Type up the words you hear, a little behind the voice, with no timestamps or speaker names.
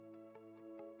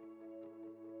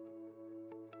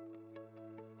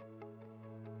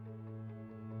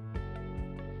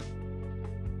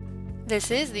This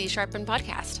is the Sharpen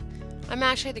Podcast. I'm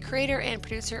actually the creator and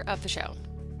producer of the show.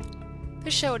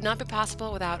 This show would not be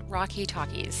possible without Rocky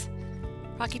Talkies.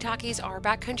 Rocky Talkies are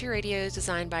backcountry radios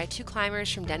designed by two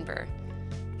climbers from Denver.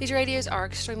 These radios are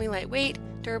extremely lightweight,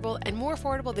 durable, and more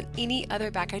affordable than any other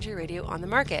backcountry radio on the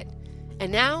market.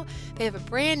 And now they have a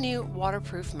brand new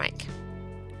waterproof mic.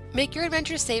 Make your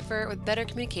adventures safer with better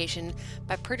communication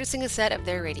by purchasing a set of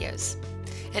their radios.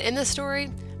 And in this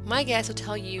story, my guest will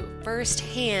tell you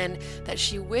firsthand that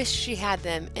she wished she had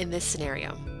them in this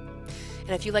scenario. And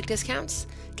if you like discounts,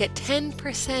 get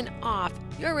 10% off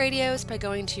your radios by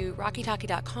going to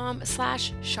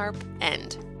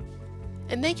rockytalkie.com/sharpend.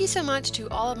 And thank you so much to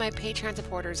all of my Patreon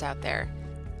supporters out there.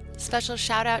 Special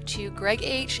shout out to Greg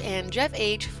H. and Jeff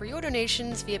H. for your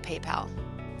donations via PayPal.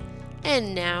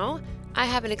 And now, I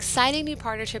have an exciting new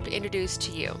partnership to introduce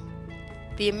to you.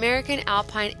 The American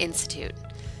Alpine Institute.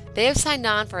 They have signed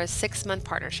on for a 6-month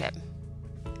partnership.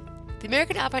 The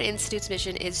American Alpine Institute's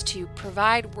mission is to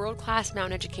provide world-class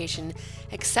mountain education,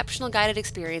 exceptional guided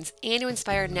experience, and to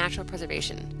inspire natural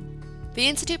preservation. The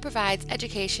Institute provides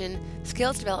education,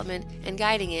 skills development, and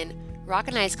guiding in rock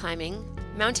and ice climbing,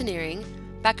 mountaineering,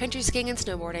 backcountry skiing and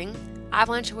snowboarding,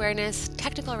 avalanche awareness,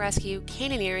 technical rescue,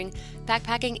 canyoneering,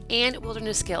 backpacking, and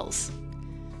wilderness skills.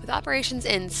 With operations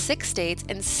in 6 states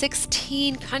and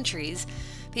 16 countries,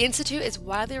 the Institute is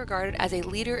widely regarded as a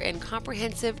leader in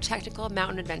comprehensive technical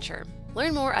mountain adventure.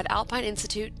 Learn more at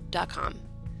alpineinstitute.com.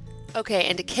 Okay,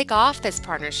 and to kick off this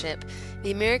partnership,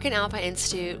 the American Alpine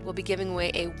Institute will be giving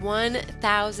away a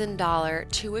 $1,000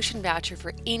 tuition voucher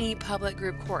for any public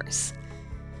group course.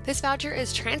 This voucher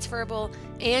is transferable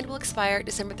and will expire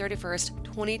December 31st,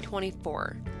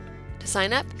 2024. To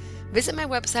sign up, visit my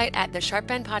website at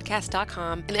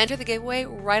thesharpendpodcast.com and enter the giveaway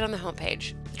right on the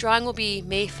homepage. The drawing will be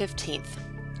May 15th.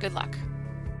 Good luck.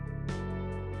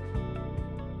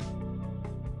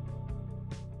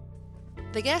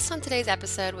 The guest on today's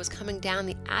episode was coming down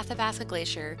the Athabasca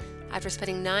Glacier after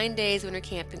spending 9 days winter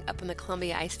camping up in the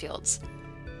Columbia ice fields.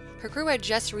 Her crew had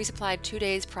just resupplied 2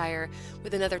 days prior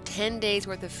with another 10 days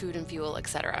worth of food and fuel,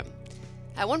 etc.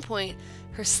 At one point,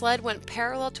 her sled went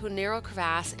parallel to a narrow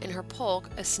crevasse and her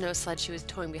polk, a snow sled she was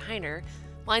towing behind her,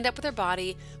 lined up with her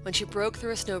body when she broke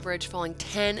through a snow bridge, falling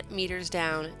 10 meters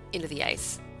down into the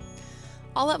ice.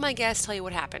 I'll let my guest tell you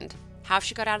what happened, how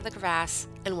she got out of the crevasse,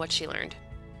 and what she learned.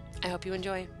 I hope you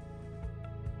enjoy.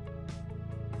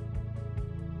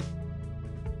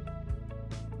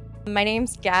 My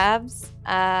name's Gabs.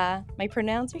 My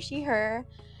pronouns are she, her.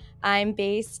 I'm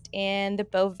based in the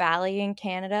Bow Valley in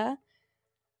Canada.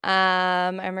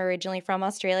 I'm originally from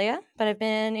Australia, but I've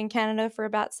been in Canada for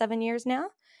about 7 years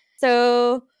now.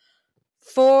 So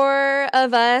 4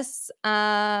 of us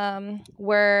had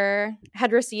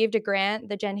received a grant,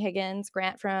 the Jen Higgins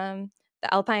grant from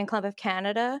the Alpine Club of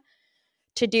Canada,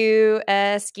 to do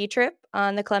a ski trip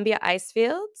on the Columbia ice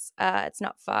fields. It's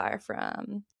not far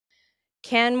from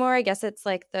Canmore. I guess it's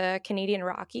like the Canadian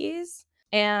Rockies.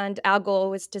 And our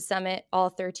goal was to summit all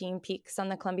 13 peaks on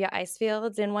the Columbia ice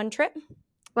fields in one trip.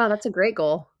 Wow, that's a great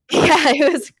goal. Yeah,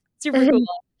 it was super cool.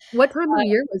 What time of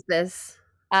year was this?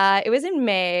 It was in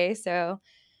May, so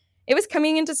it was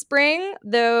coming into spring,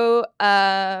 though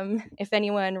if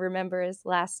anyone remembers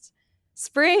last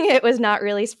spring, it was not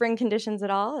really spring conditions at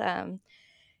all.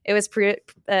 It was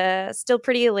still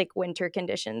pretty like winter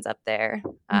conditions up there.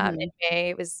 In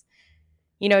May, it was,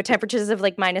 temperatures of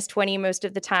like -20 most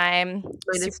of the time.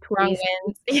 -20. Strong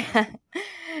winds. Yeah,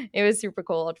 it was super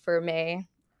cold for May.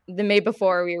 The May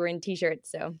before, we were in t-shirts,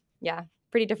 so yeah,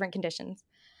 pretty different conditions.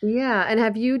 Yeah, and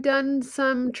have you done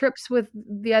some trips with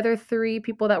the other 3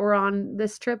 people that were on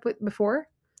this trip before?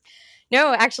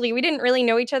 No, actually, we didn't really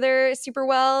know each other super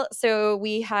well. So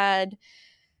we had,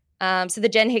 so the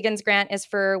Jen Higgins grant is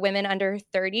for women under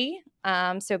 30.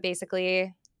 So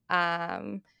basically,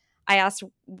 I asked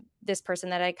this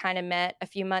person that I kind of met a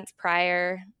few months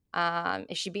prior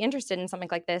if she'd be interested in something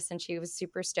like this, and she was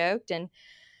super stoked. And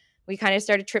we kind of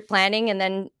started trip planning, and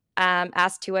then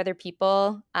asked 2 other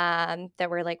people that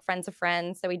were like friends of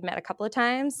friends that we'd met a couple of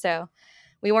times. So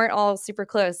we weren't all super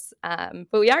close,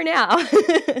 but we are now.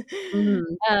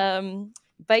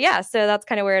 But yeah, so that's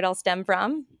kind of where it all stemmed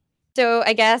from. So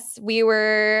I guess we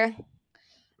were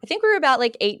about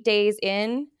like 8 days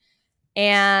in,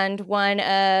 and one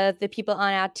of the people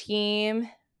on our team,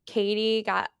 Katie,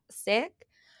 got sick.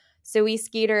 So we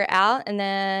skied her out, and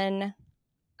then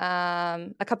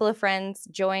a couple of friends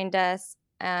joined us,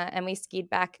 and we skied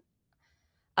back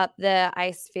up the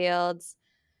ice fields.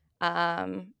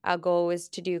 Our goal was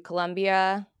to do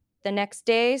Columbia the next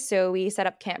day, so we set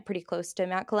up camp pretty close to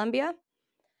Mount Columbia.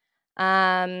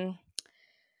 And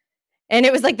And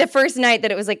it was like the first night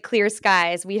that it was like clear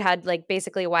skies. We had like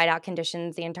basically whiteout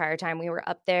conditions the entire time we were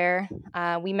up there.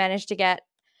 We managed to get,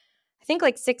 I think,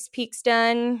 like 6 peaks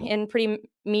done in pretty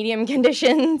medium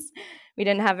conditions. We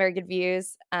didn't have very good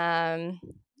views.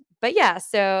 But yeah,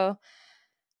 so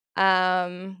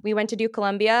we went to do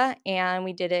Columbia, and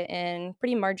we did it in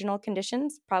pretty marginal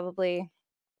conditions. Probably,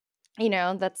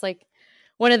 that's like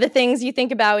one of the things you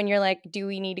think about when you're like, do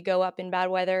we need to go up in bad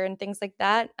weather and things like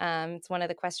that? It's one of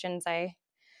the questions I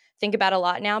think about a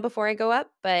lot now before I go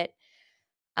up. But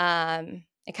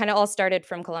it kind of all started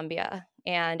from Columbia,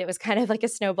 and it was kind of like a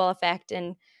snowball effect.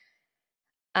 And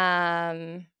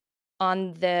on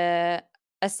the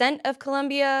ascent of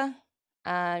Columbia,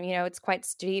 it's quite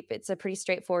steep. It's a pretty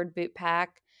straightforward boot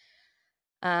pack.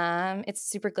 It's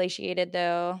super glaciated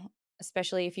though,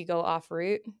 especially if you go off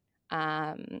route.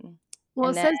 Well,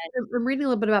 it And then says I'm reading a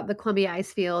little bit about the Columbia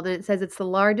ice field, and it says it's the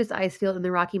largest ice field in the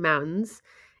Rocky Mountains,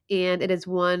 and it is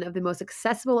one of the most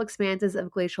accessible expanses of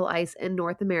glacial ice in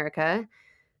North America.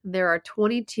 There are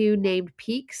 22 named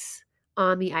peaks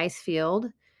on the ice field,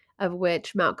 of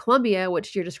which Mount Columbia,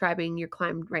 which you're describing your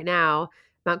climb right now,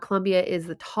 Mount Columbia is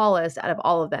the tallest out of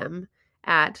all of them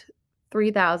at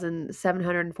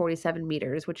 3,747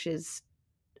 meters, which is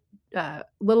a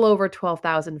little over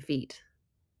 12,000 feet.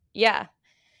 yeah,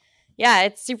 yeah,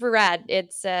 it's super rad.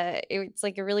 It's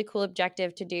like a really cool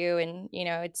objective to do, and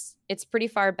it's pretty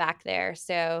far back there.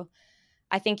 So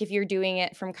I think if you're doing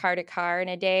it from car to car in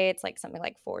a day, it's like something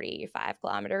like 45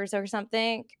 kilometers or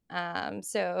something.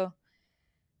 So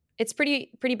it's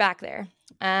pretty back there.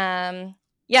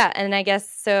 Yeah, and I guess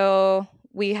so.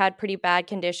 We had pretty bad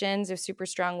conditions with super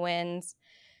strong winds,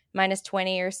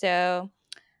 -20 or so.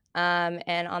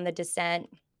 And on the descent,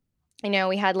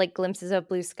 we had like glimpses of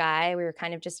blue sky. We were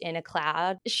kind of just in a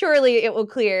cloud. Surely it will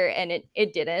clear, and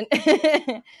it didn't.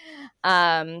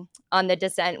 On the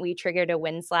descent, we triggered a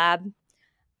wind slab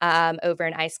over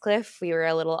an ice cliff. We were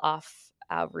a little off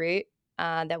route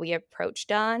that we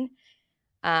approached on.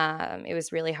 It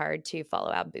was really hard to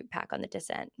follow out boot pack on the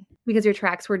descent. Because your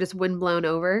tracks were just wind blown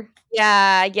over?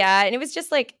 Yeah, yeah. And it was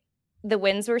just like the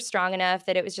winds were strong enough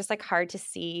that it was just like hard to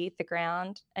see the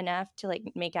ground enough to like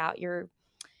make out your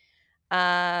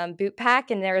boot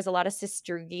pack. And there was a lot of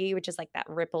sastrugi, which is like that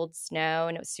rippled snow,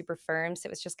 and it was super firm. So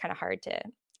it was just kind of hard to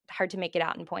make it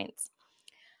out in points.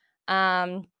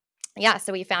 Yeah,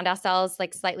 so we found ourselves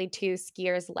like slightly 2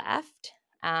 skiers left,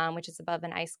 which is above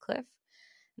an ice cliff.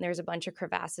 And there's a bunch of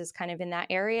crevasses kind of in that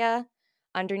area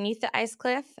underneath the ice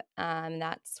cliff.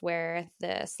 That's where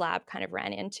the slab kind of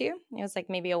ran into. It was like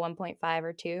maybe a 1.5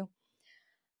 or 2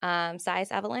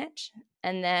 size avalanche.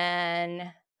 And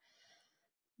then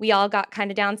we all got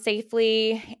kind of down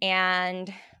safely,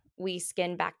 and we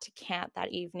skinned back to camp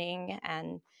that evening,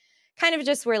 and kind of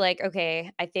just were like, okay,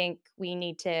 I think we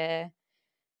need to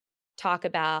talk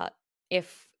about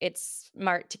if it's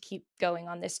smart to keep going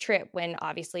on this trip when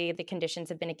obviously the conditions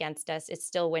have been against us. It's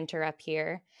still winter up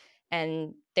here,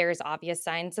 and there's obvious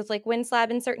signs of like wind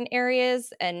slab in certain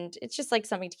areas, and it's just like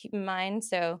something to keep in mind.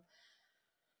 So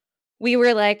we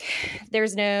were like,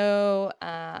 there's no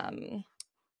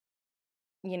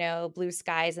blue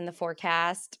skies in the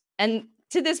forecast. And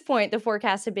to this point, the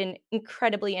forecasts have been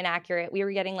incredibly inaccurate. We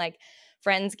were getting like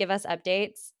friends give us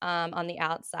updates on the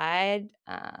outside.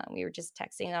 We were just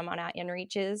texting them on out in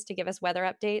reaches to give us weather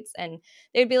updates. And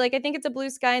they'd be like, I think it's a blue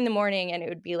sky in the morning. And it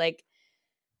would be like,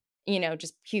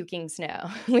 just puking snow.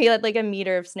 We had like a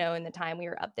meter of snow in the time we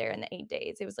were up there in the 8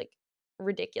 days. It was like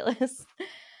ridiculous.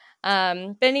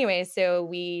 But anyway, so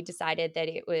we decided that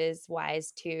it was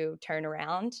wise to turn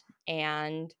around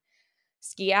and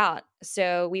ski out.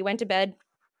 So we went to bed,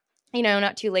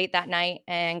 not too late that night,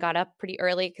 and got up pretty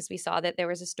early because we saw that there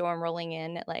was a storm rolling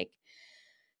in at like,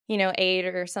 8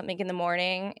 or something in the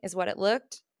morning is what it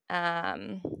looked.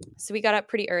 So we got up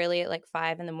pretty early at like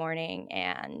 5 in the morning,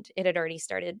 and it had already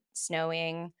started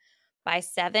snowing by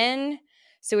 7.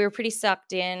 So we were pretty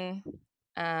sucked in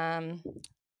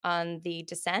on the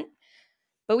descent,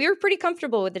 but we were pretty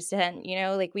comfortable with the descent.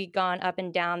 Like we'd gone up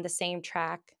and down the same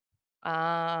track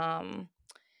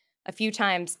a few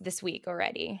times this week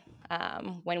already.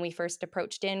 When we first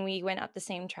approached in, we went up the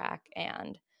same track,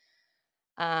 and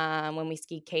when we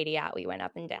skied Katie out, we went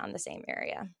up and down the same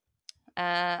area.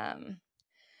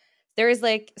 There is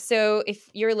like, so if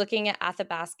you're looking at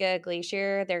Athabasca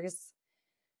Glacier, there's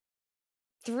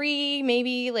 3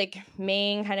 maybe like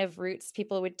main kind of routes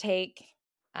people would take.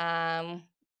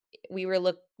 We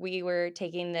were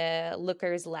taking the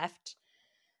Looker's Left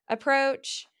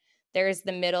approach. There's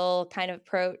the middle kind of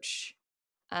approach,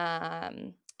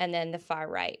 and then the far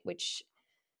right, which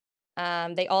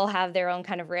they all have their own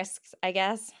kind of risks, I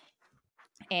guess.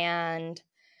 And,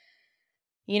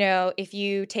 you know, if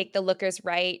you take the lookers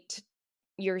right,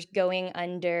 you're going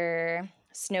under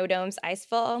Snowdome's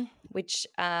icefall, which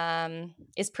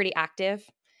is pretty active.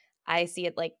 I see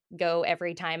it like go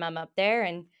every time I'm up there,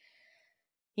 and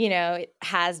you know, it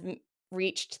has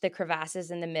reached the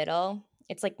crevasses in the middle.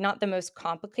 It's like not the most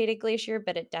complicated glacier,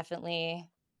 but it definitely,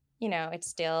 you know, it's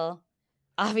still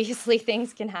obviously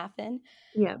things can happen.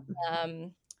 Yeah.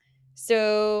 Um,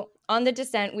 so on the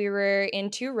descent, we were in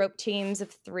 2 rope teams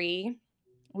of 3.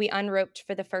 We unroped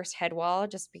for the first head wall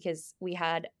just because we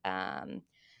had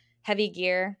heavy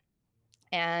gear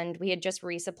and we had just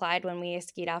resupplied when we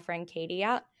skied our friend Katie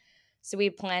out. So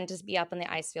we planned to be up on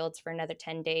the ice fields for another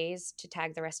 10 days to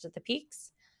tag the rest of the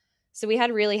peaks. So we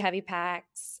had really heavy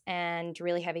packs and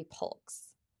really heavy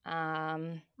pulks.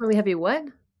 Really heavy what?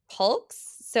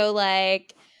 Pulks? So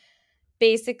like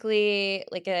basically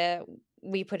like a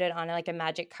we put it on like a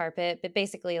magic carpet, but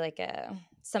basically like a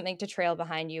something to trail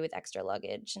behind you with extra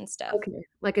luggage and stuff. Okay.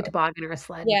 Like a toboggan or a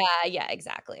sled. Yeah,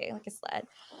 exactly. Like a sled.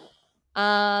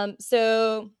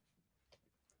 So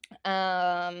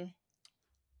um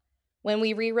when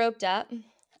we re-roped up,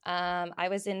 I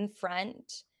was in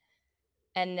front,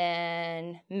 and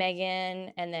then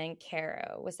Megan and then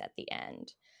Caro was at the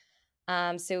end.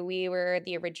 So we were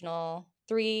the original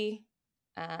 3.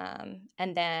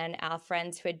 And then our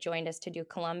friends who had joined us to do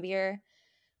Columbia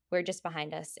were just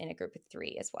behind us in a group of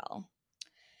 3 as well.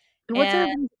 And what's And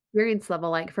everybody's experience level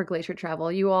like for glacier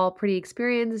travel? You all pretty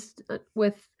experienced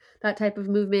with that type of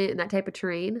movement and that type of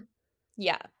terrain?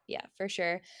 yeah, for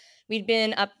sure. We'd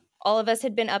been up, all of us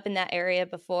had been up in that area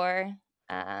before.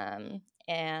 And,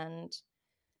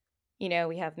 you know,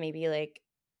 we have maybe like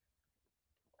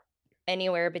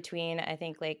anywhere between, I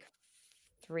think, like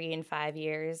 3 and 5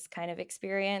 years kind of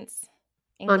experience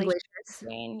in On glacier glaciers?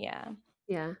 terrain. Yeah.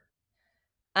 Yeah.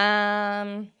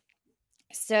 Um,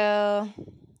 so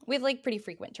we have like pretty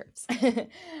frequent trips.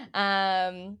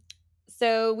 um,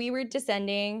 so we were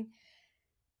descending,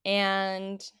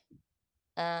 and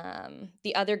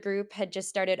the other group had just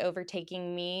started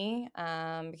overtaking me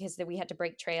because we had to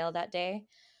break trail that day.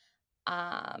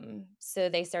 So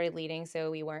they started leading, so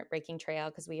we weren't breaking trail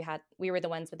because we were the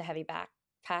ones with the heavy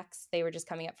backpacks. They were just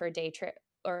coming up for a day trip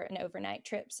or an overnight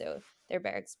trip, so their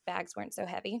bags weren't so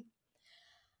heavy.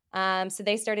 So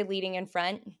they started leading in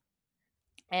front,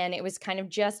 and it was kind of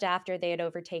just after they had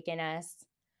overtaken us.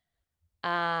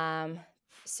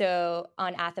 So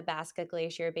on Athabasca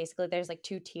Glacier, basically there's like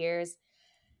 2 tiers,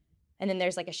 and then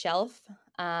there's like a shelf.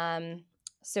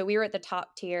 So we were at the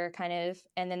top tier kind of,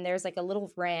 and then there's like a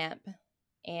little ramp,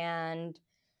 and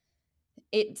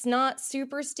it's not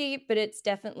super steep, but it's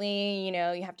definitely, you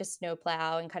know, you have to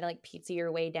snowplow and kind of like pizza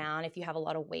your way down if you have a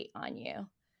lot of weight on you,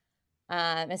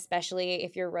 especially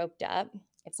if you're roped up.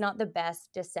 It's not the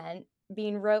best descent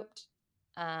being roped.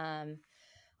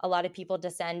 A lot of people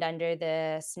descend under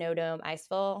the Snow Dome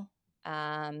icefall.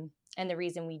 And the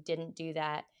reason we didn't do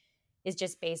that is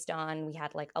just based on we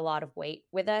had like a lot of weight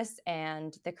with us,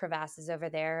 and the crevasses over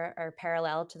there are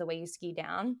parallel to the way you ski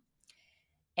down.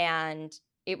 And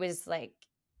it was like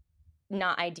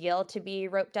not ideal to be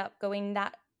roped up going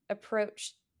that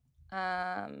approach.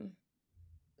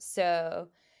 So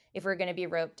if we're going to be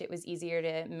roped, it was easier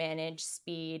to manage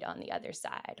speed on the other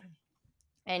side.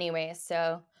 Anyway,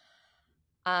 so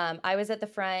I was at the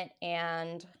front,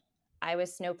 and I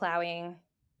was snow plowing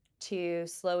to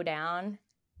slow down,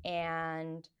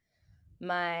 and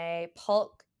my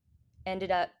pulk ended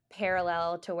up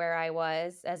parallel to where I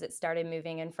was as it started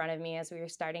moving in front of me as we were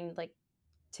starting like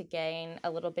to gain a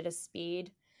little bit of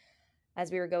speed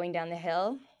as we were going down the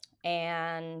hill.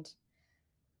 And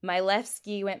my left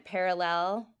ski went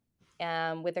parallel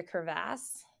with a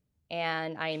crevasse,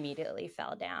 and I immediately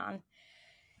fell down.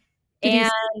 Did you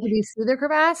And did you see the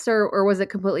crevasse, or was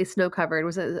it completely snow covered?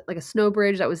 Was it like a snow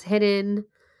bridge that was hidden?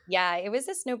 yeah, it was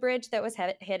a snow bridge that was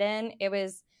hidden. It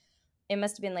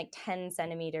must have been like 10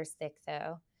 centimeters thick,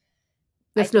 though.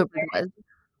 The I snow think bridge was.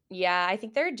 Yeah, I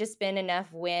think there had just been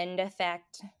enough wind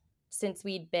effect since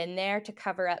we'd been there to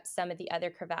cover up some of the other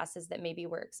crevasses that maybe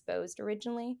were exposed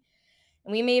originally.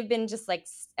 And we may have been just like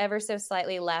ever so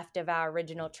slightly left of our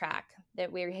original track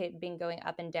that we had been going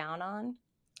up and down on.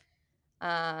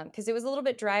 Because it was a little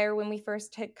bit drier when we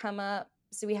first had come up.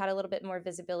 So we had a little bit more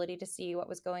visibility to see what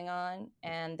was going on.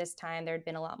 And this time there had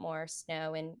been a lot more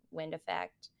snow and wind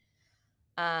effect.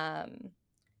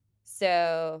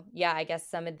 So yeah, I guess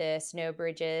some of the snow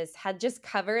bridges had just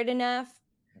covered enough,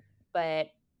 but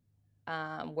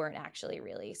weren't actually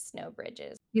really snow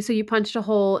bridges. So you punched a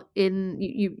hole in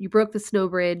you broke the snow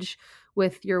bridge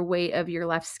with your weight of your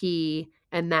left ski,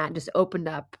 and that just opened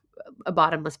up a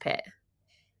bottomless pit.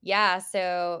 Yeah,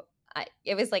 so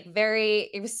it was like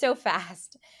it was so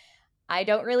fast. I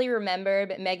don't really remember,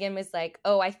 but Megan was like,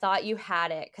 "Oh, I thought you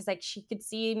had it," because like she could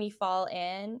see me fall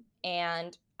in,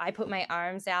 and I put my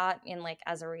arms out in like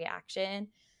as a reaction,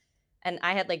 and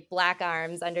I had like black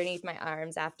arms underneath my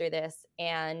arms after this,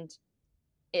 and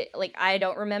it like I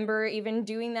don't remember even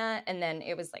doing that, and then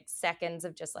it was like seconds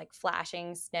of just like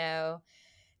flashing snow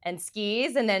and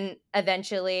skis, and then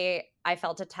eventually I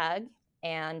felt a tug,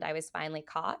 and I was finally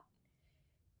caught,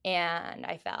 and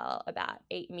I fell about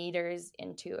 8 meters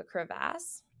into a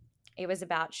crevasse. It was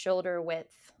about shoulder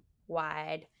width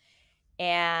wide.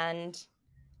 And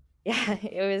yeah,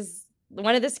 it was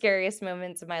one of the scariest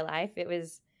moments of my life. It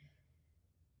was,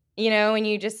 when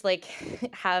you just like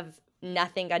have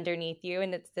nothing underneath you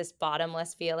and it's this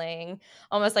bottomless feeling,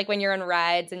 almost like when you're on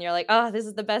rides and you're like, oh, this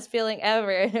is the best feeling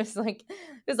ever. And it was like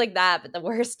that, but the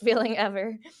worst feeling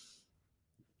ever.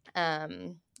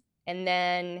 And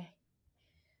then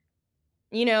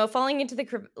falling into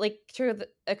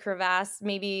a crevasse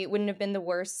maybe wouldn't have been the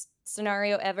worst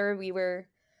scenario ever.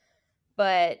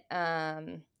 But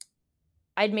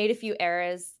I'd made a few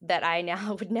errors that I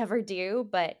now would never do.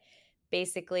 But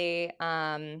basically,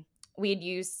 we had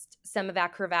used some of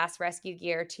that crevasse rescue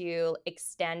gear to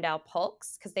extend our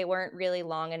pulks because they weren't really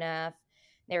long enough.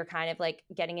 They were kind of like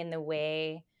getting in the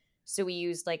way. So we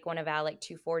used like one of our like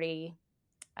 240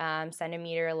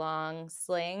 centimeter long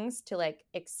slings to like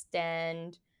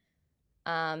extend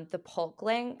the pulk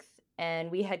length,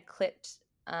 and we had clipped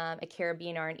a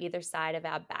carabiner on either side of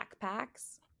our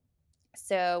backpacks.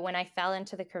 So when I fell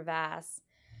into the crevasse,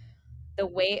 the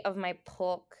weight of my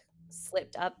pulk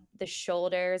slipped up the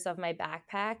shoulders of my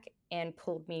backpack and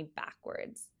pulled me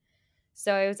backwards.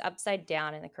 So I was upside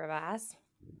down in the crevasse.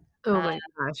 Oh my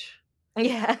gosh.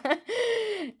 Yeah,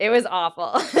 it was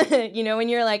awful. When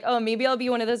you're like, oh, maybe I'll be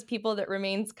one of those people that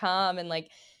remains calm and like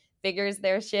figures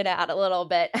their shit out a little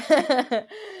bit.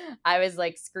 I was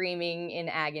like screaming in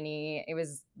agony. It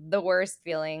was the worst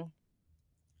feeling.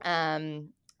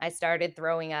 I started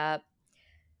throwing up.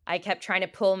 I kept trying to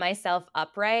pull myself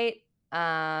upright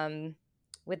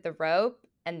with the rope,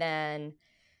 and then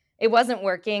it wasn't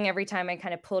working. Every time I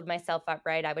kind of pulled myself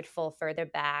upright, I would fall further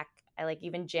back. I like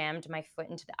even jammed my foot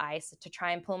into the ice to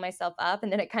try and pull myself up,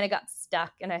 and then it kind of got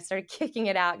stuck, and I started kicking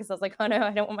it out because I was like, oh no,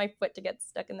 I don't want my foot to get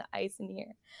stuck in the ice in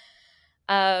here.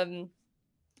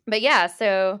 But yeah,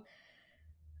 so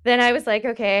then I was like,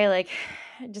 okay, like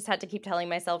I just had to keep telling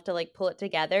myself to like pull it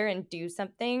together and do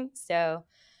something. So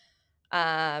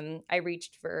I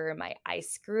reached for my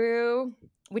ice screw,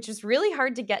 which is really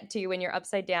hard to get to when you're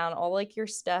upside down. All like your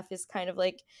stuff is kind of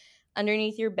like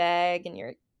underneath your bag, and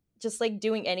you're just like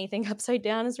doing anything upside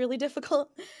down is really difficult.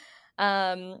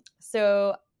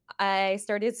 So I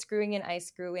started screwing an ice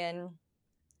screw in,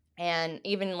 and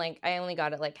even like I only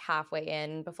got it like halfway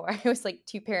in before I was like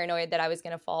too paranoid that I was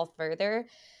going to fall further.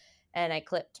 And I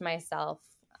clipped myself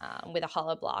with a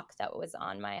hollow block that was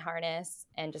on my harness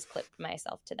and just clipped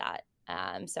myself to that.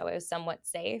 So it was somewhat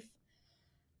safe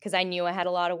because I knew I had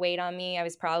a lot of weight on me. I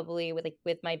was probably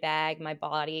with my bag, my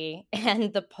body,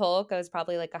 and the pulk, I was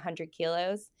probably like 100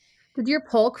 kilos. Did your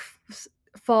pulk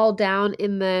fall down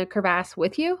in the crevasse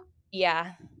with you?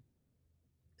 Yeah.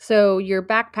 So your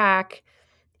backpack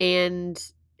and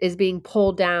is being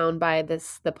pulled down by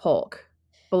the pulk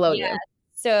below Yeah. you.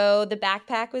 So the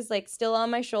backpack was like still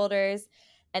on my shoulders,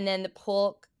 and then the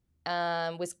pulk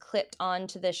was clipped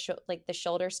onto the the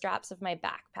shoulder straps of my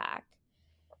backpack.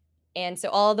 And so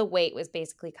all the weight was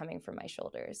basically coming from my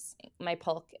shoulders, my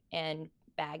pulk and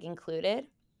bag included.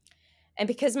 And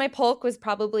because my pulk was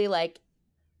probably like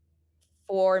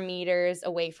 4 meters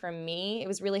away from me, it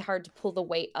was really hard to pull the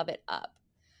weight of it up.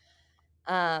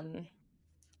 And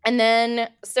then,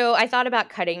 so I thought about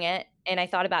cutting it, and I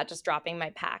thought about just dropping my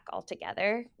pack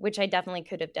altogether, which I definitely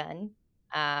could have done.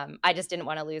 I just didn't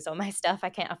want to lose all my stuff. I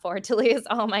can't afford to lose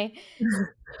all my.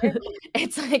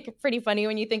 It's like pretty funny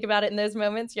when you think about it in those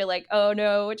moments. You're like, oh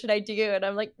no, what should I do? And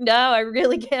I'm like, no, I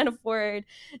really can't afford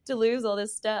to lose all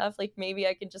this stuff. Like maybe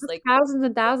I could just That's like, thousands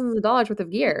and thousands of dollars worth of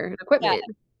gear and yeah. equipment.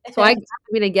 So I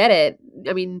mean, I get it.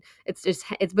 I mean,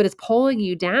 but it's pulling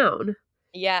you down.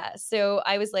 Yeah. So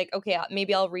I was like, okay,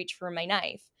 maybe I'll reach for my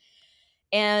knife.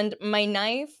 And my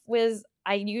knife was,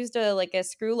 I used a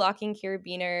screw locking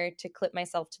carabiner to clip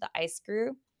myself to the ice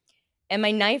screw. And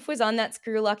my knife was on that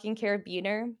screw locking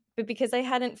carabiner, but because I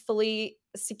hadn't fully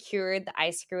secured the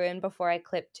ice screw in before I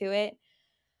clipped to it,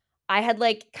 I had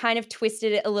like kind of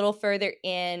twisted it a little further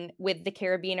in with the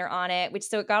carabiner on it, which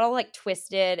so it got all like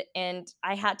twisted, and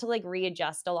I had to like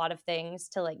readjust a lot of things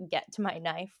to like get to my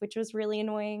knife, which was really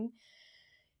annoying.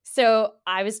 So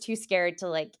I was too scared to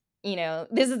like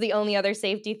this is the only other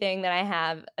safety thing that I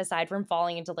have aside from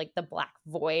falling into like the black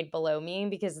void below me,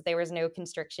 because there was no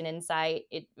constriction in sight.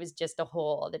 It was just a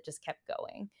hole that just kept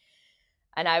going.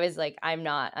 And I was like, I'm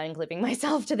not unclipping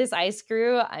myself to this ice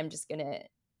screw. I'm just going to,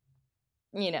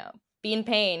 be in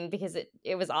pain, because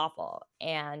it was awful.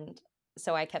 And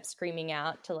so I kept screaming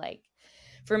out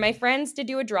for my friends to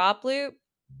do a drop loop,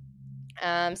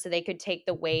 so they could take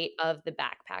the weight of the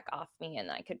backpack off me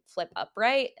and I could flip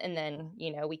upright, and then,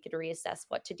 we could reassess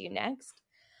what to do next.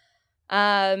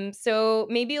 So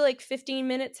maybe like 15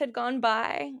 minutes had gone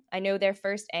by. I know their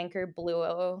first anchor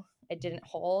blew. It didn't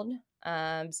hold.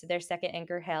 So their second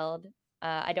anchor held.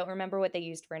 I don't remember what they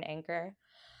used for an anchor.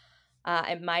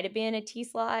 It might have been a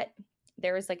T-slot.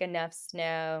 There was like enough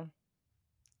snow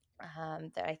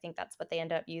that I think that's what they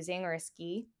ended up using, or a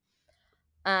ski.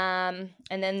 And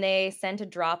then they sent a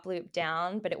drop loop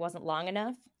down, but it wasn't long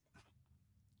enough.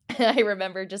 I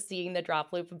remember just seeing the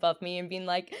drop loop above me and being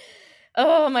like,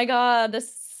 oh my God, this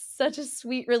is such a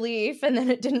sweet relief. And then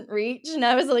it didn't reach. And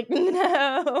I was like,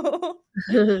 no.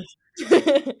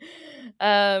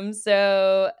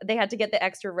 So they had to get the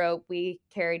extra rope. We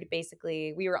carried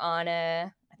we were on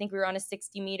a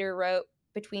 60-meter rope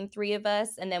between three of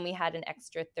us. And then we had an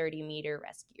extra 30-meter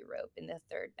rescue rope in the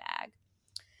third bag.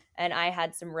 And I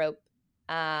had some rope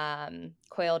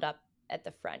coiled up at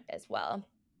the front as well.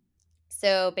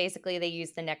 So basically they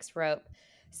used the next rope,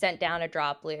 sent down a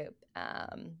drop loop.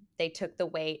 They took the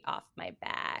weight off my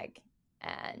bag,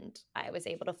 and I was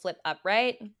able to flip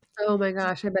upright. Oh my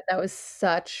gosh, I bet that was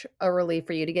such a relief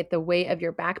for you to get the weight of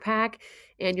your backpack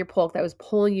and your pulk that was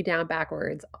pulling you down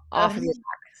backwards off of your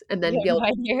back, and then be able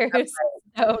to it was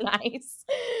so nice.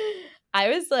 I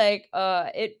was like,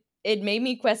 it made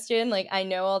me question, like, I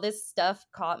know all this stuff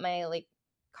caught my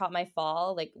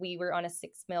fall. Like, we were on a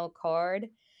 6 mil cord,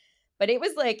 but it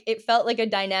was like, it felt like a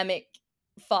dynamic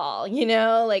fall,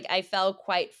 like I fell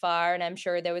quite far, and I'm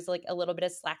sure there was like a little bit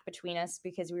of slack between us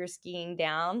because we were skiing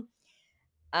down.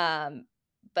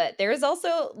 But there was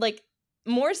also like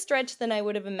more stretch than I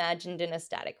would have imagined in a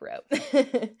static rope.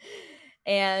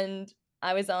 And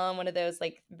I was on one of those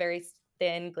like very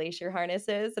thin Glacier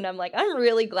harnesses, and I'm like, I'm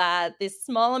really glad this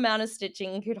small amount of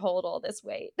stitching could hold all this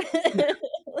weight.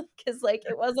 Because like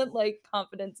it wasn't like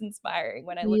confidence inspiring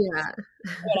when I looked at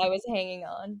what I was hanging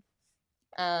on.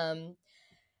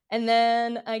 And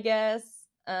then I guess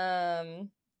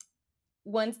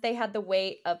once they had the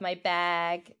weight of my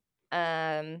bag,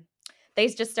 they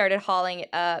just started hauling it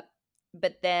up.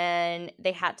 But then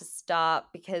they had to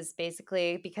stop because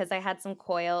I had some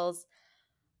coils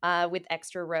with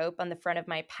extra rope on the front of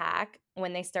my pack.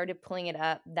 When they started pulling it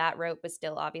up, that rope was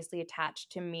still obviously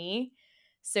attached to me.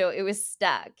 So it was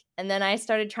stuck. And then I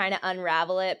started trying to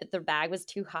unravel it, but the bag was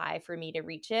too high for me to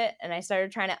reach it. And I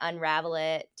started trying to unravel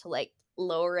it to like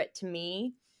lower it to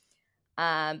me.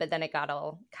 But then it got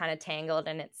all kind of tangled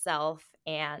in itself.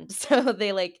 And so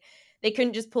they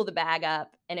couldn't just pull the bag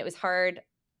up. And it was hard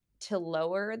to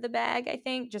lower the bag, I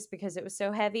think, just because it was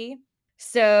so heavy.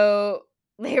 So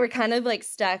they were kind of like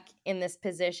stuck in this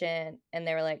position, and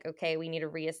they were like, okay, we need to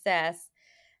reassess.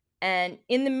 And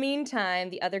in the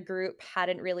meantime, the other group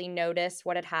hadn't really noticed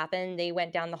what had happened. They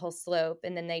went down the whole slope,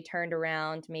 and then they turned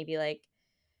around maybe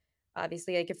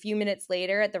obviously a few minutes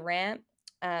later at the ramp,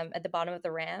 at the bottom of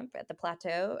the ramp at the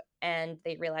plateau, and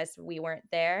they realized we weren't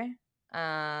there.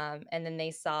 And then they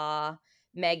saw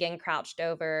Megan crouched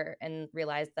over and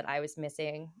realized that I was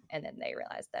missing. And then they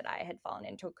realized that I had fallen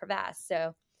into a crevasse.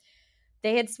 So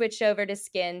they had switched over to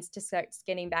skins to start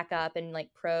skinning back up, and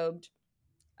like probed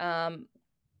on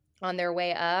their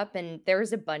way up. And there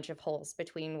was a bunch of holes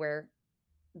between where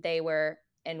they were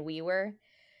and we were.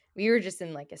 We were just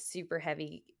in like a super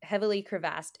heavily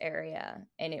crevassed area.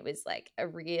 And it was like a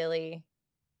really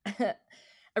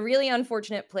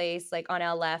unfortunate place. Like on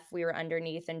our left, we were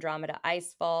underneath Andromeda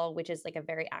Icefall, which is like a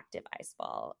very active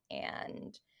icefall.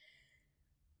 And,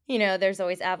 there's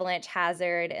always avalanche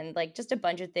hazard and like just a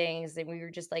bunch of things. And we were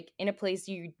just like in a place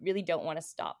you really don't want to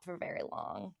stop for very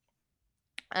long.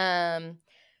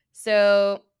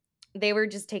 So they were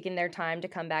just taking their time to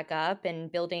come back up,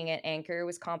 and building an anchor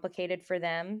was complicated for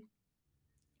them.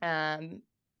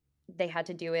 They had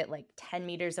to do it like 10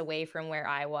 meters away from where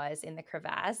I was in the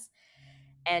crevasse.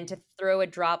 And to throw a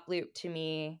drop loop to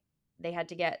me, they had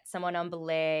to get someone on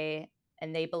belay,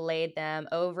 and they belayed them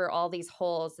over all these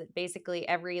holes that basically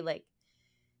every like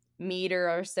meter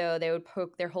or so, they would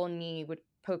poke, their whole knee would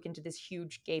poke into this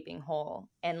huge gaping hole.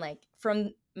 And like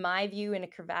from my view in a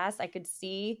crevasse, I could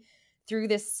see through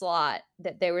this slot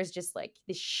that there was just like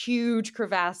this huge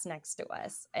crevasse next to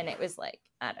us. And it was like,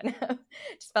 I don't know,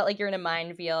 just felt like you're in a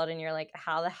minefield and you're like,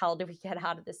 how the hell do we get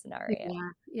out of this scenario?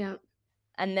 Yeah.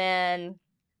 And then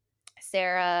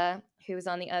Sarah, who was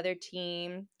on the other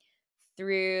team,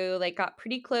 got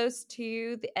pretty close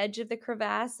to the edge of the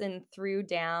crevasse and threw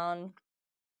down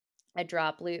a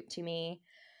drop loop to me.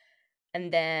 And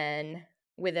then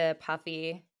with a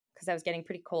puffy, because I was getting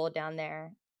pretty cold down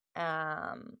there,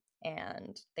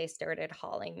 and they started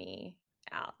hauling me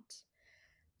out.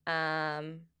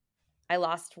 I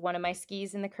lost one of my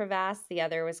skis in the crevasse. The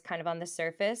other was kind of on the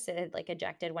surface. It had like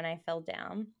ejected when I fell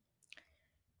down.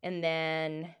 And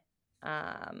then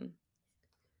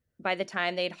by the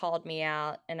time they'd hauled me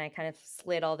out and I kind of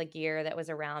slid all the gear that was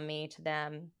around me to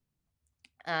them,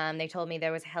 they told me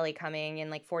there was a heli coming in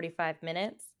like 45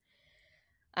 minutes.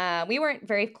 We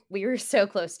were so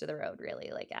close to the road,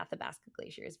 really. Like Athabasca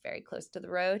Glacier is very close to the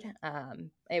road.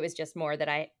 It was just more that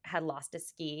I had lost a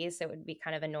ski, so it would be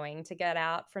kind of annoying to get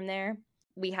out from there.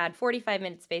 We had 45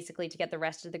 minutes basically to get the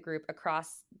rest of the group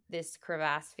across this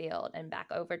crevasse field and back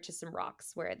over to some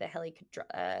rocks where the heli could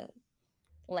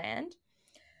land.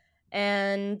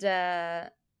 And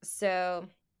so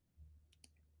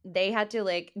they had to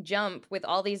like jump with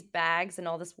all these bags and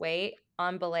all this weight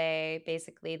on belay.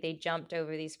 Basically, they jumped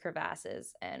over these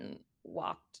crevasses and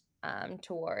walked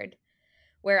toward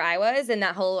where I was. And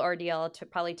that whole ordeal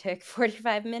probably took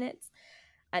 45 minutes.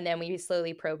 And then we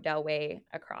slowly probed our way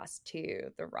across to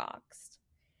the rocks.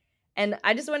 And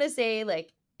I just want to say,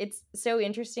 like, it's so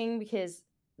interesting because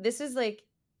this is like,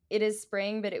 it is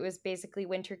spring, but it was basically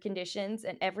winter conditions.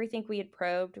 And everything we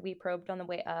probed on the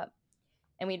way up.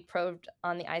 And we'd probed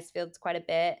on the ice fields quite a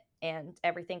bit. And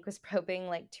everything was probing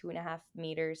like 2.5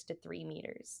 meters to 3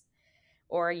 meters.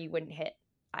 Or you wouldn't hit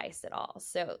ice at all.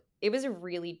 So it was a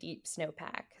really deep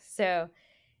snowpack. So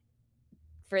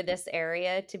for this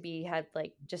area to had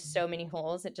like just so many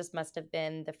holes, it just must have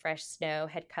been the fresh snow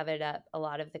had covered up a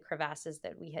lot of the crevasses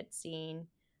that we had seen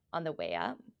on the way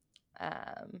up.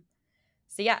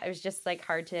 So yeah, it was just like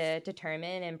hard to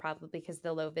determine, and probably because of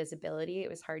the low visibility, it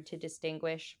was hard to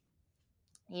distinguish,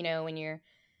 you know,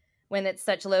 when it's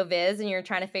such low vis and you're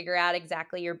trying to figure out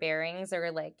exactly your bearings, or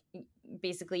like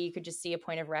basically you could just see a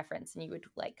point of reference and you would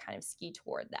like kind of ski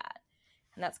toward that.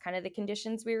 And that's kind of the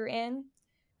conditions we were in.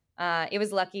 It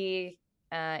was lucky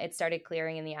it started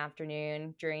clearing in the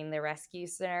afternoon during the rescue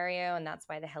scenario, and that's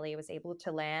why the heli was able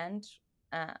to land.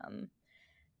 And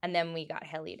then we got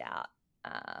helied out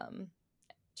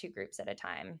 2 groups at a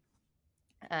time,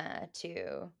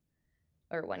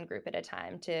 or 1 group at a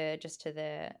time to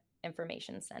the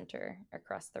information center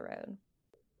across the road.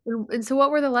 And so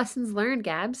what were the lessons learned,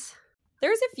 Gabs?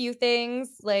 There's a few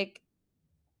things. Like,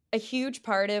 a huge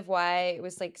part of why it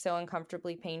was like so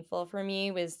uncomfortably painful for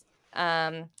me was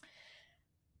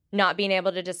not being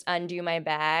able to just undo my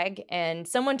bag. And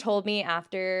someone told me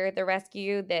after the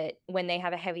rescue that when they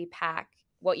have a heavy pack,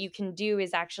 what you can do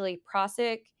is actually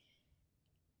prosec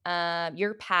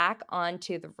your pack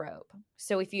onto the rope.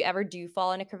 So if you ever do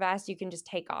fall in a crevasse, you can just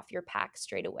take off your pack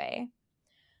straight away.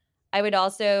 I would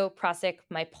also prosec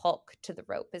my pulk to the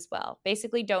rope as well.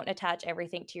 Basically, don't attach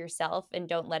everything to yourself and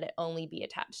don't let it only be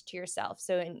attached to yourself.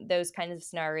 So in those kinds of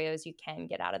scenarios, you can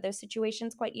get out of those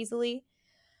situations quite easily.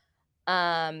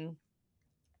 And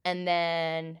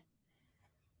then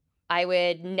I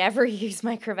would never use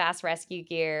my crevasse rescue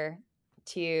gear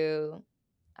to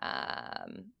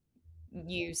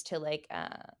use to like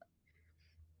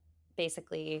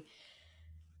basically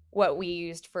what we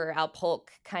used for our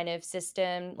pulk kind of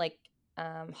system, like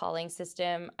hauling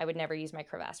system. I would never use my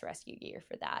crevasse rescue gear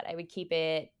for that. I would keep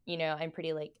it, you know, I'm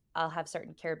pretty like, I'll have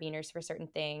certain carabiners for certain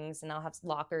things, and I'll have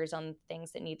lockers on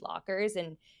things that need lockers.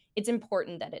 And it's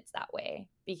important that it's that way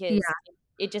because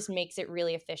it just makes it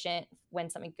really efficient when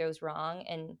something goes wrong.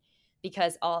 And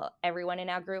because everyone in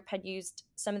our group had used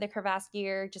some of the crevasse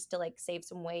gear just to like save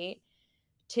some weight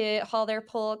to haul their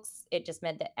pulks, it just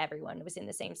meant that everyone was in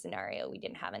the same scenario. We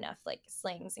didn't have enough like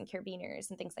slings and carabiners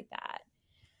and things like that.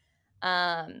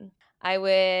 I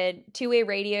would 2-way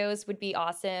radios would be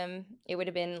awesome. It would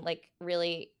have been like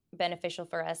really beneficial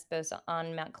for us both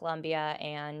on Mount Columbia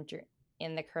and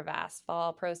in the crevasse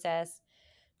fall process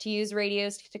to use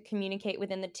radios to communicate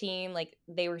within the team. Like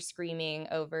they were screaming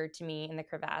over to me in the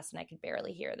crevasse and I could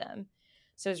barely hear them.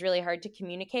 So it was really hard to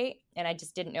communicate, and I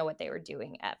just didn't know what they were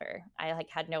doing ever. I like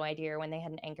had no idea when they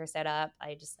had an anchor set up.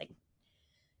 I just like,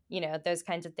 you know, those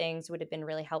kinds of things would have been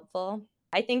really helpful.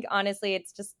 I think honestly,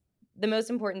 it's just the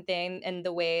most important thing, and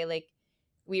the way like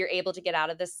we are able to get out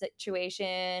of this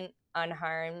situation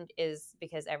unharmed is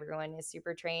because everyone is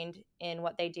super trained in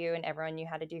what they do and everyone knew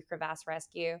how to do crevasse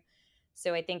rescue.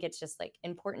 So I think it's just like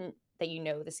important that you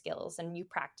know the skills and you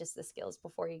practice the skills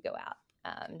before you go out.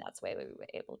 That's why we were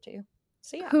able to.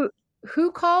 So yeah.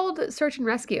 Who called search and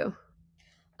rescue?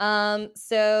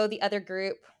 So the other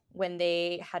group, when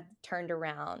they had turned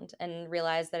around and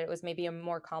realized that it was maybe a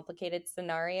more complicated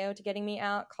scenario to getting me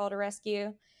out, called a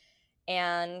rescue.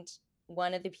 And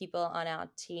one of the people on our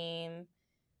team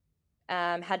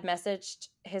had messaged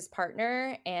his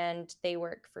partner, and they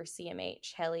work for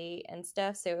CMH, heli and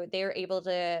stuff. So they were able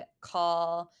to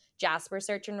call Jasper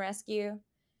Search and Rescue.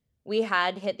 We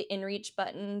had hit the InReach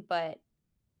button, but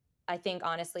I think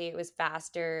honestly it was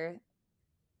faster.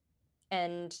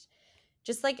 And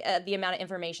just like the amount of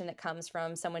information that comes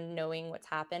from someone knowing what's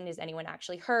happened. Is anyone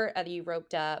actually hurt? Are you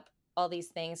roped up? All these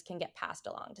things can get passed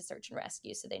along to search and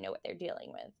rescue so they know what they're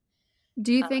dealing with.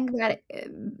 Do you think that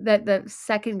the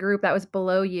second group that was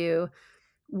below you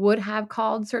would have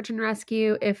called search and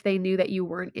rescue if they knew that you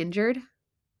weren't injured?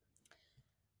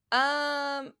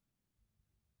 I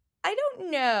don't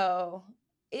know.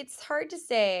 It's hard to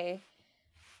say.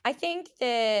 I think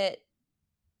that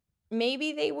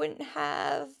maybe they wouldn't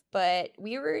have, but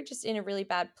we were just in a really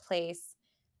bad place.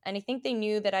 And I think they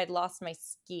knew that I'd lost my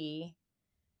ski.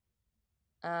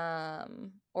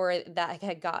 Or that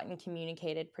had gotten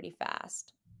communicated pretty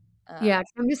fast. Yeah,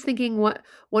 'cause I'm just thinking what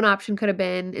one option could have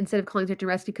been instead of calling search and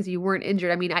rescue because you weren't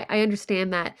injured. I mean, I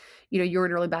understand that, you're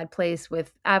in a really bad place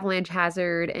with avalanche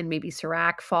hazard and maybe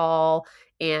Serac fall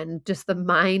and just the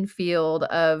minefield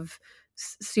of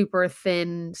super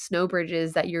thin snow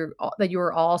bridges that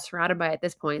you're all surrounded by at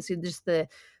this point. So just the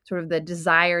sort of the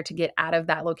desire to get out of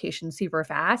that location super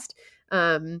fast.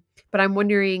 But I'm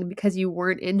wondering, because you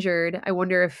weren't injured, I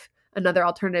wonder if another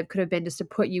alternative could have been just to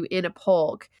put you in a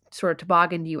polk, sort of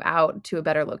toboggan you out to a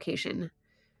better location.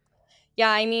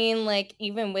 Yeah, I mean, like,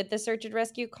 even with the search and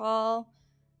rescue call,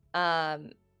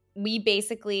 we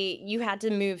basically, you had to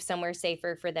move somewhere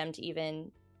safer for them to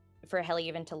even, for a heli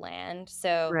even to land.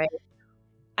 So Right.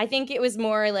 I think it was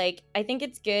more like, I think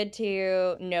it's good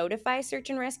to notify search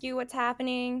and rescue what's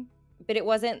happening, but it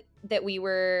wasn't that we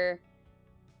were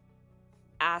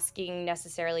asking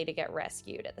necessarily to get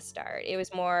rescued at the start. It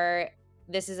was more,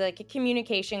 this is like a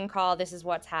communication call. This is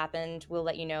what's happened. We'll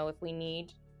let you know if we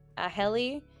need a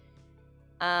heli.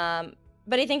 But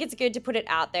I think it's good to put it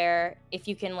out there if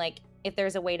you can, like, if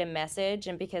there's a way to message.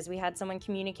 And because we had someone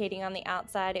communicating on the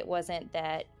outside, it wasn't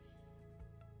that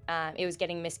it was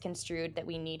getting misconstrued that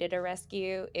we needed a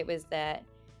rescue. It was that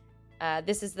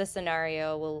this is the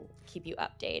scenario. We'll keep you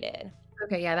updated.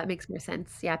 Okay, yeah, that makes more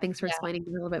sense. Yeah, thanks for explaining it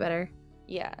a little bit better.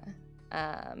 Yeah.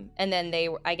 And then they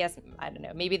were, I guess, I don't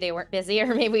know, maybe they weren't busy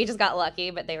or maybe we just got lucky,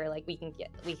 but they were like, we can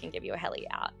give you a heli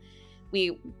out.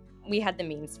 We had the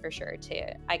means for sure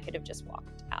to, I could have just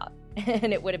walked out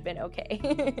and it would have been okay.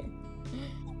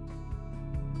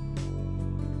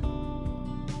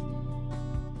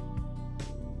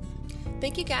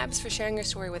 Thank you, Gabs, for sharing your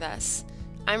story with us.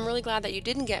 I'm really glad that you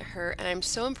didn't get hurt, and I'm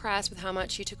so impressed with how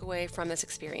much you took away from this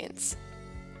experience.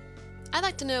 I'd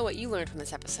like to know what you learned from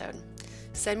this episode.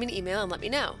 Send me an email and let me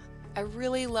know. I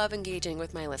really love engaging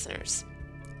with my listeners.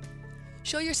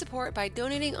 Show your support by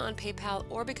donating on PayPal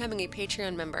or becoming a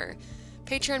Patreon member.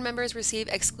 Patreon members receive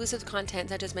exclusive content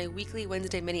such as my weekly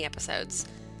Wednesday mini episodes.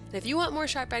 And if you want more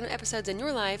Sharp Random episodes in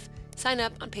your life, sign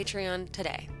up on Patreon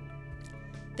today.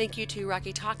 Thank you to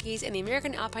Rocky Talkies and the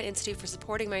American Alpine Institute for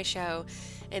supporting my show,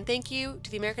 and thank you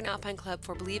to the American Alpine Club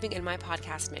for believing in my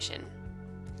podcast mission.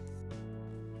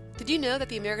 Did you know that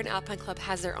the American Alpine Club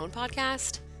has their own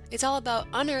podcast? It's all about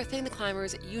unearthing the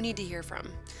climbers you need to hear from,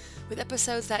 with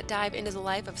episodes that dive into the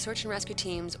life of search and rescue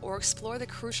teams or explore the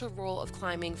crucial role of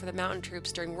climbing for the mountain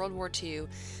troops during World War II.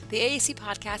 The AAC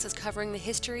podcast is covering the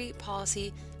history,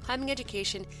 policy, climbing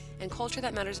education, and culture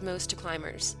that matters most to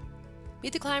climbers.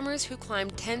 Meet the climbers who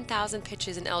climbed 10,000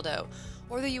 pitches in Eldo,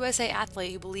 or the USA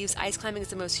athlete who believes ice climbing is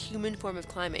the most human form of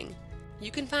climbing.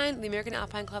 You can find the American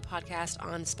Alpine Club podcast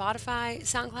on Spotify,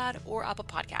 SoundCloud, or Apple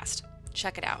Podcast.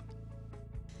 Check it out.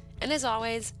 And as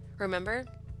always, remember,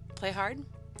 play hard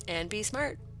and be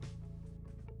smart.